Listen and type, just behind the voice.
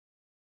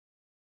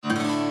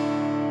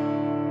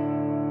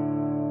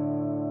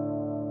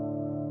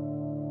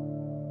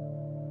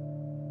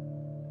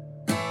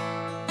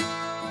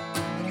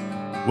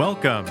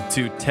Welcome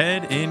to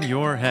TED in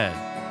Your Head,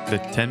 the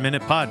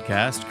 10-minute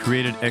podcast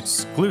created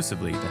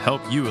exclusively to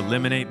help you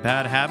eliminate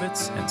bad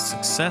habits and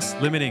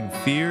success-limiting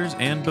fears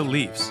and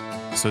beliefs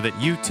so that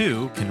you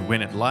too can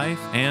win at life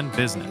and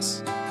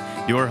business.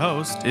 Your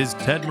host is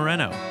Ted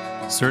Moreno,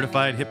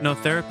 certified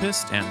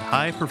hypnotherapist and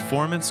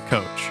high-performance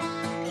coach.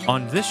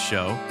 On this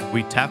show,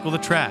 we tackle the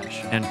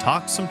trash and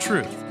talk some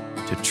truth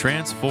to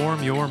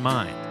transform your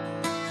mind.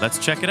 Let's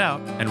check it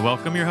out and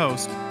welcome your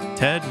host,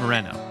 Ted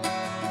Moreno.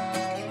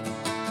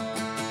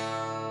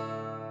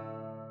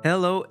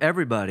 Hello,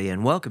 everybody,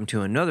 and welcome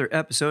to another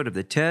episode of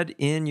the TED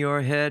in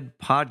Your Head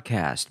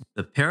podcast,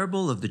 The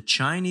Parable of the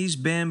Chinese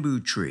Bamboo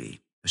Tree,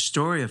 a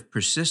story of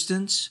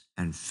persistence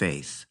and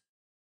faith.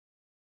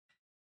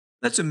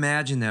 Let's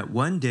imagine that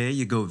one day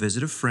you go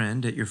visit a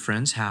friend at your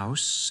friend's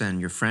house, and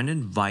your friend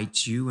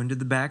invites you into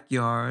the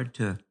backyard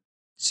to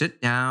sit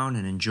down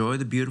and enjoy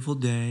the beautiful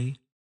day.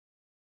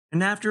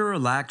 And after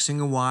relaxing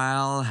a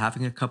while,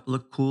 having a couple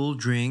of cool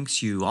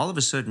drinks, you all of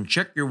a sudden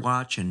check your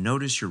watch and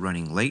notice you're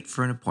running late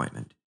for an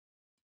appointment.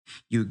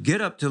 You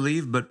get up to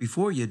leave, but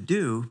before you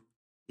do,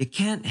 you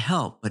can't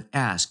help but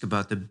ask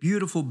about the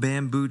beautiful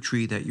bamboo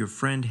tree that your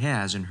friend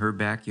has in her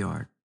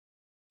backyard.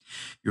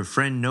 Your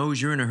friend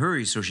knows you're in a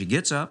hurry, so she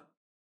gets up,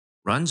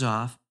 runs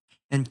off,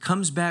 and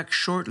comes back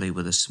shortly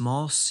with a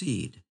small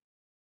seed.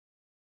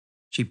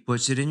 She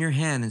puts it in your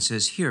hand and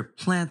says, "Here,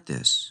 plant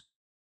this,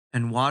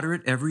 and water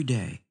it every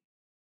day.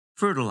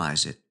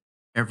 Fertilize it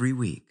every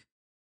week.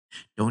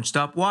 Don't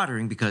stop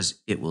watering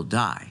because it will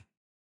die.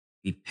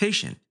 Be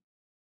patient,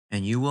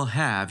 and you will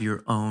have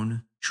your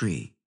own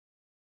tree."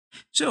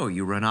 So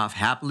you run off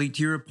happily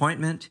to your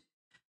appointment,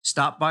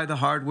 stop by the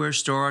hardware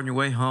store on your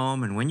way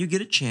home, and when you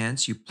get a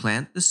chance, you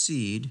plant the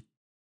seed,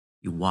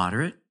 you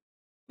water it,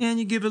 and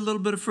you give it a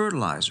little bit of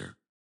fertilizer.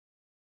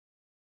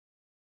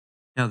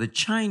 Now, the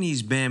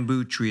Chinese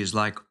bamboo tree is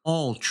like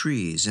all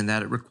trees in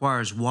that it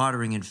requires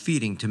watering and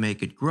feeding to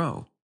make it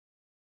grow.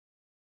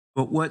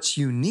 But what's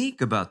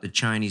unique about the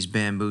Chinese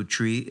bamboo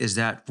tree is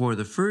that for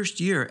the first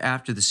year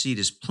after the seed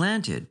is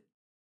planted,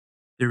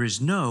 there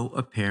is no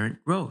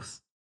apparent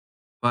growth.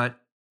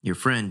 But your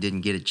friend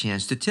didn't get a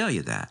chance to tell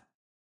you that.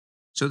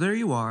 So there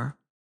you are,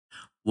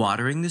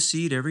 watering the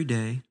seed every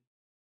day,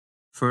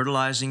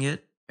 fertilizing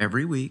it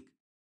every week.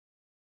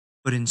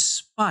 But in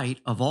spite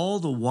of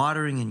all the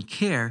watering and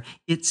care,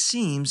 it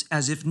seems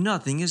as if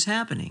nothing is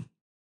happening.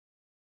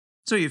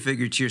 So you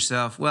figure to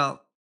yourself,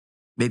 well,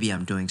 maybe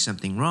I'm doing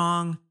something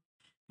wrong.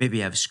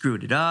 Maybe I've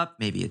screwed it up.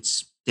 Maybe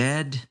it's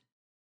dead.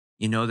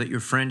 You know that your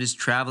friend is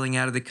traveling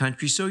out of the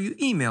country, so you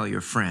email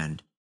your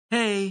friend.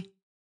 "Hey,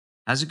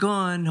 how's it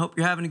going? Hope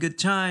you're having a good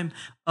time.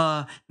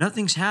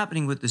 Nothing's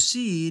happening with the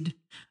seed.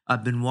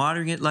 I've been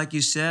watering it like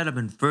you said. I've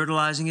been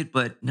fertilizing it,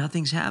 but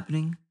nothing's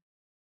happening."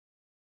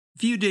 A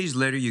few days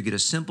later, you get a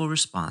simple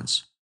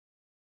response.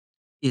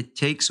 "It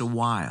takes a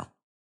while.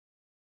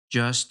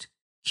 Just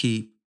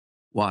keep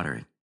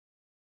watering."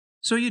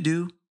 So you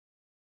do.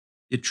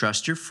 You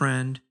trust your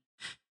friend.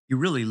 You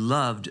really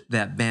loved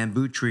that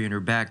bamboo tree in her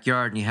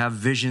backyard, and you have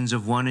visions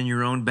of one in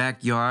your own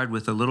backyard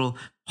with a little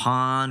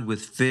pond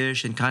with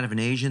fish and kind of an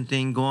Asian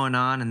thing going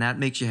on, and that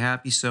makes you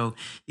happy. So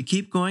you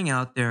keep going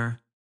out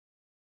there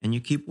and you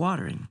keep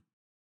watering.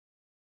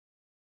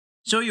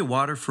 So you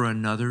water for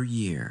another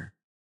year.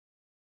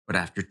 But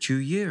after 2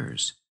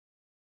 years,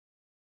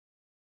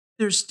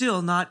 there's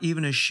still not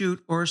even a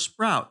shoot or a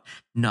sprout.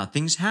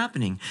 Nothing's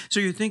happening.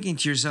 So you're thinking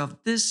to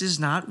yourself, this is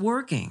not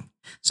working.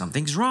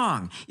 Something's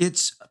wrong.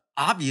 It's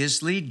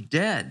obviously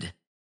dead.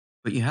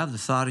 But you have the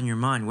thought in your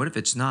mind, what if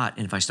it's not?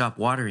 And if I stop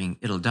watering,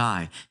 it'll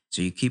die.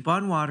 So you keep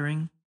on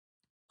watering,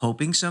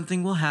 hoping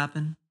something will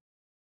happen.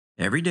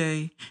 Every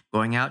day,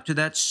 going out to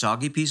that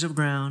soggy piece of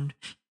ground.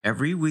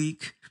 Every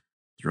week,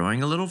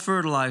 throwing a little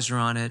fertilizer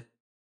on it.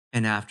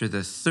 And after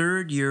the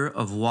third year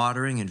of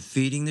watering and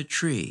feeding the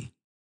tree,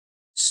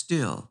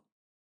 still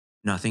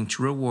nothing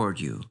to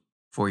reward you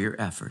for your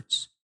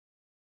efforts.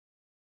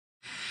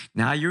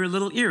 Now you're a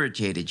little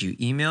irritated. You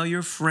email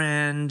your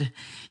friend,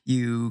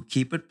 you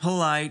keep it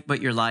polite,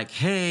 but you're like,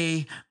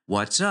 "Hey,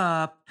 what's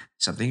up?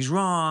 Something's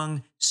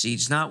wrong.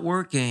 Seed's not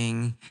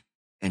working."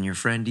 And your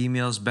friend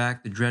emails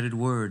back the dreaded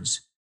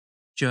words,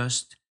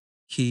 "Just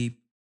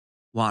keep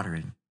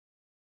watering."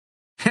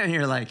 And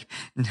you're like,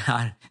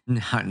 no.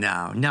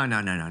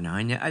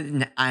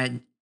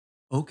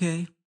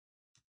 Okay,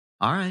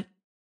 all right.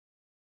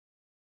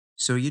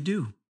 So you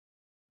do.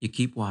 You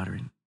keep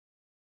watering.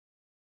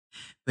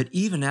 But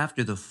even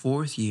after the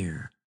fourth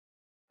year,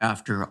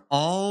 after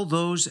all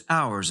those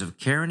hours of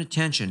care and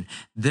attention,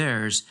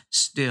 there's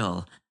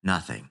still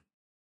nothing.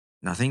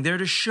 Nothing there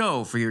to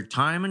show for your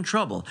time and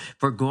trouble,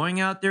 for going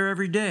out there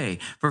every day,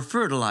 for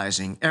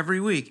fertilizing every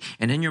week.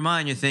 And in your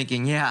mind, you're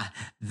thinking, yeah,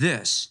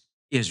 this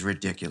is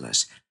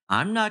ridiculous.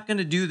 I'm not going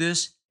to do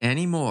this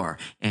anymore.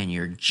 And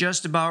you're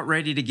just about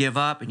ready to give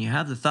up. And you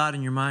have the thought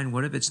in your mind,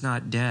 what if it's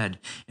not dead?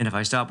 And if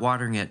I stop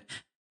watering it,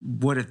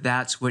 what if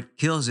that's what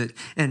kills it?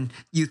 And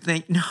you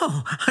think,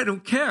 no, I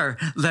don't care.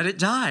 Let it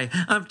die.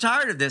 I'm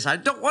tired of this. I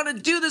don't want to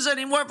do this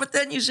anymore. But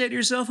then you say to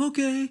yourself,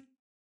 okay,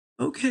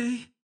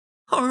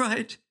 All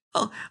right,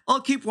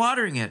 I'll keep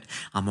watering it.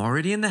 I'm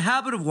already in the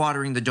habit of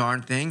watering the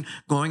darn thing,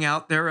 going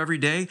out there every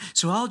day,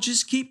 so I'll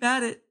just keep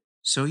at it.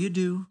 So you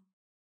do.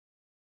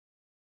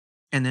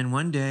 And then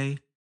one day,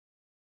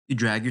 you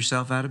drag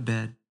yourself out of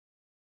bed.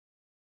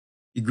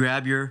 You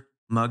grab your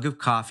mug of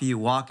coffee, you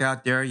walk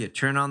out there, you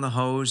turn on the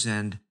hose,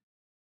 and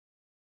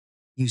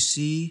you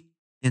see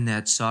in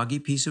that soggy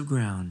piece of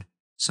ground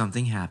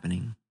something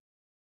happening.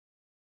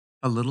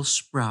 A little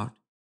sprout.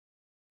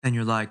 And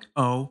you're like,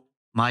 oh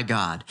my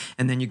God.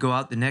 And then you go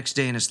out the next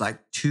day and it's like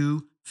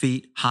 2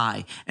 feet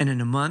high. And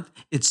in a month,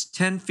 it's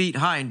 10 feet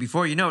high. And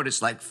before you know it,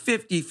 it's like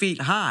 50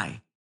 feet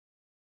high.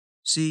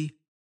 See,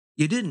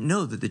 you didn't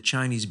know that the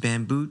Chinese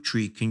bamboo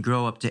tree can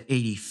grow up to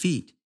 80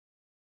 feet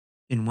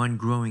in one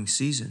growing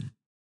season.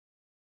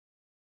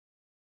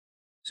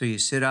 So you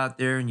sit out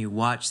there and you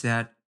watch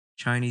that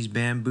Chinese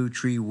bamboo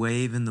tree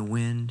wave in the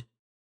wind.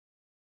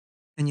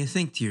 And you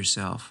think to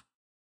yourself,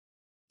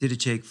 did it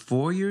take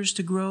 4 years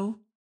to grow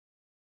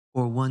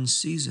or one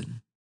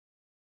season?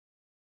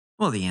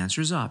 Well, the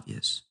answer is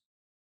obvious.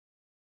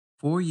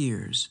 4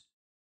 years.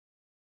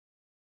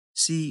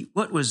 See,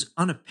 what was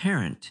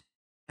unapparent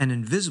and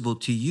invisible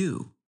to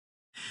you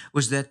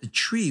was that the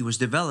tree was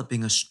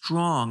developing a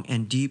strong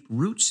and deep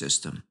root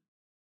system,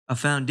 a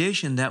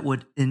foundation that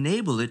would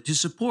enable it to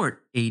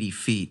support 80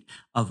 feet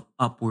of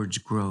upwards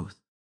growth.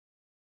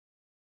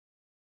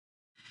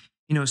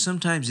 You know,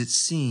 sometimes it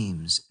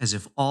seems as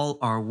if all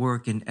our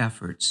work and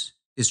efforts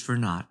is for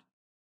naught.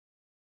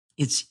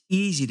 It's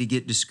easy to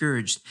get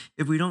discouraged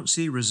if we don't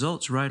see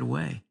results right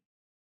away.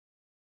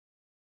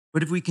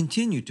 But if we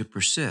continue to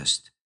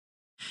persist,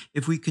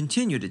 if we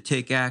continue to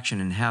take action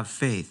and have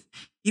faith,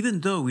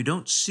 even though we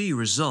don't see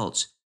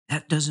results,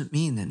 that doesn't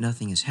mean that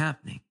nothing is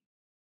happening.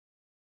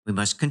 We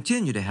must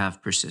continue to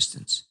have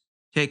persistence,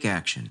 take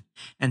action,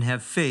 and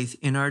have faith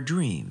in our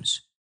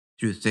dreams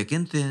through thick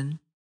and thin,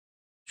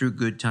 through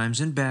good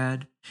times and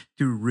bad,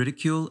 through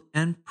ridicule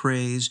and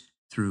praise,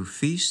 through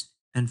feast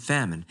and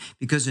famine,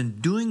 because in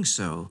doing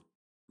so,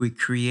 we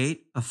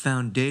create a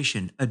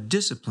foundation, a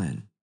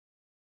discipline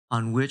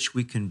on which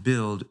we can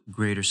build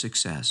greater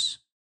success.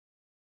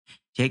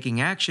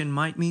 Taking action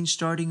might mean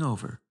starting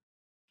over.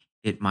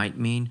 It might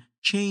mean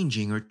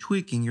changing or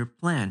tweaking your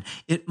plan.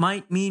 It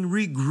might mean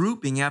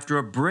regrouping after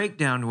a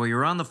breakdown where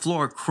you're on the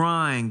floor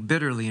crying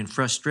bitterly in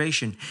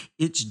frustration.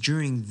 It's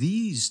during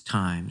these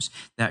times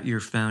that your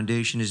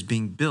foundation is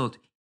being built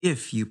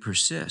if you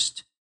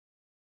persist.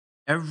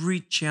 Every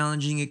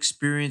challenging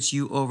experience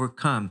you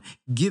overcome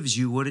gives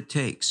you what it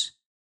takes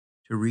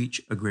to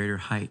reach a greater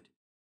height.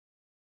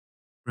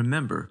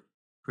 Remember,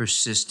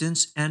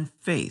 persistence and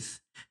faith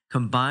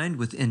combined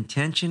with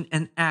intention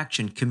and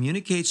action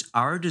communicates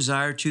our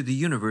desire to the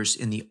universe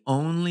in the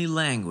only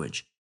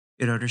language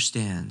it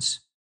understands.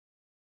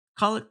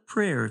 Call it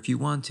prayer if you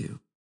want to.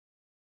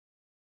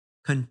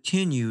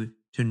 Continue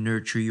to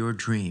nurture your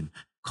dream.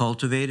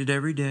 Cultivate it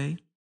every day.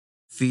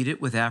 Feed it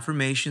with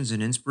affirmations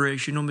and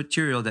inspirational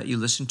material that you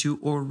listen to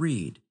or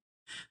read.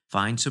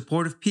 Find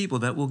supportive people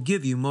that will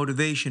give you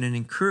motivation and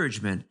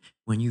encouragement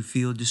when you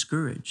feel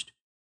discouraged.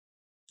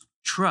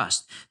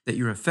 Trust that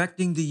you're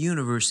affecting the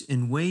universe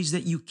in ways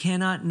that you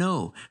cannot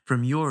know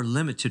from your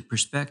limited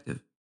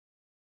perspective.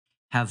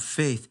 Have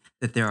faith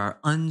that there are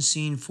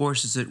unseen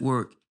forces at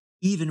work,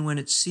 even when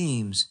it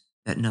seems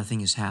that nothing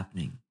is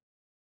happening.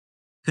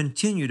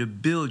 Continue to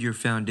build your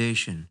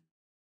foundation,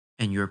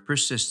 and your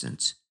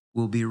persistence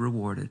will be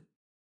rewarded.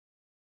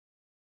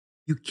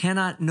 You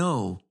cannot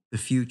know the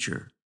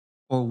future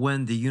or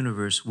when the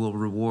universe will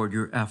reward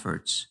your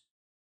efforts.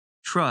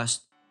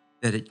 Trust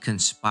that it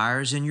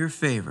conspires in your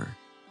favor,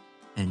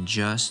 and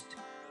just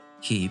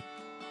keep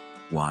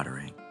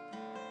watering.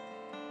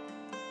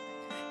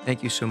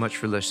 Thank you so much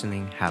for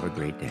listening. Have a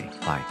great day.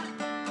 Bye.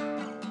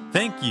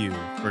 Thank you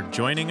for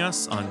joining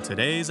us on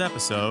today's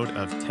episode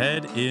of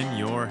TED in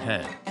Your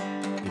Head.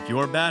 If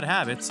your bad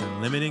habits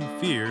and limiting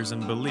fears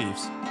and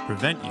beliefs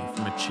prevent you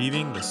from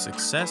achieving the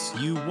success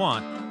you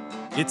want,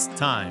 it's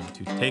time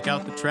to take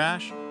out the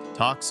trash,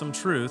 talk some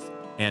truth,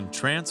 and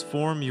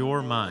transform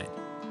your mind.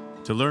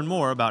 To learn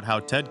more about how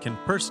TED can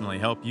personally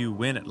help you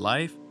win at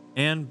life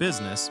and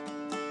business,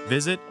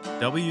 visit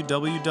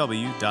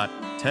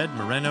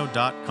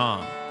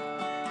www.tedmoreno.com.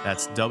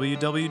 That's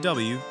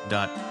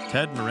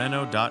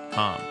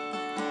www.tedmoreno.com.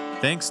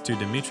 Thanks to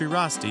Dimitri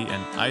Rosti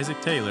and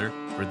Isaac Taylor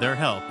for their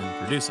help in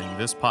producing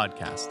this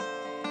podcast.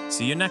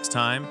 See you next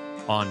time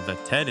on the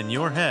TED in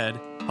Your Head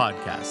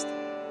podcast.